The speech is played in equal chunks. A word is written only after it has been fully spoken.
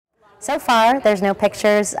So far, there's no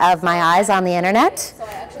pictures of my eyes on the internet.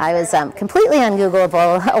 I was completely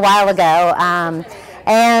ungoogleable a while ago.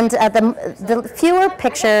 The fewer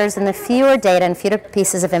pictures and the fewer data and fewer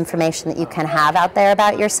pieces of information that you can have out there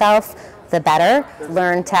about yourself, the better.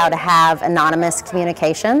 Learn how to have anonymous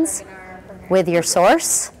communications with your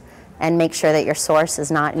source and make sure that your source is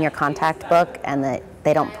not in your contact book and that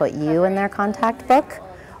they don't put you in their contact book.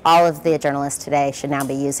 All of the journalists today should now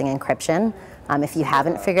be using encryption. If you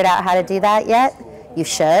haven't figured out how to do that yet, you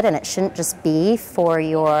should, and it shouldn't just be for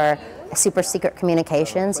your super secret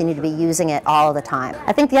communications. You need to be using it all the time.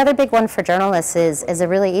 I think the other big one for journalists is a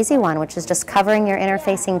really easy one, which is just covering your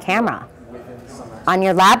interfacing camera. On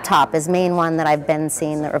your laptop is main one that I've been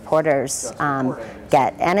seeing that reporters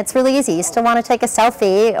get, and it's really easy. You still want to take a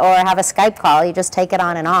selfie or have a Skype call, you just take it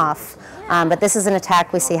on and off. But this is an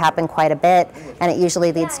attack we see happen quite a bit, and it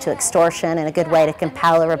usually leads to extortion and a good way to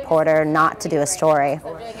compel a reporter not to do a story.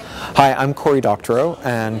 Hi, I'm Cory Doctorow,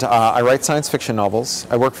 and I write science fiction novels.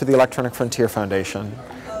 I work for the Electronic Frontier Foundation.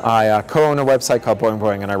 I co-own a website called Boing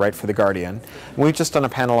Boing, and I write for The Guardian. We've just done a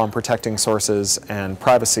panel on protecting sources and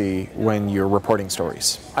privacy when you're reporting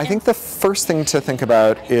stories. I think the first thing to think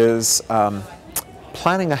about is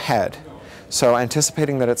planning ahead. So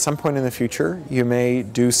anticipating that at some point in the future you may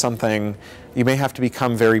do something, you may have to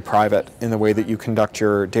become very private in the way that you conduct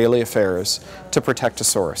your daily affairs to protect a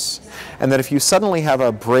source. And that if you suddenly have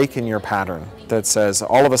a break in your pattern that says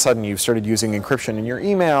all of a sudden you've started using encryption in your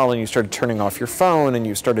email and you started turning off your phone and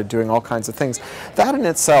you started doing all kinds of things, that in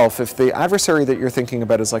itself, if the adversary that you're thinking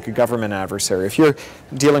about is like a government adversary, if you're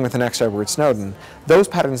dealing with the next Edward Snowden, those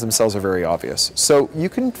patterns themselves are very obvious. So you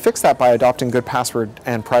can fix that by adopting good password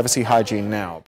and privacy hygiene now.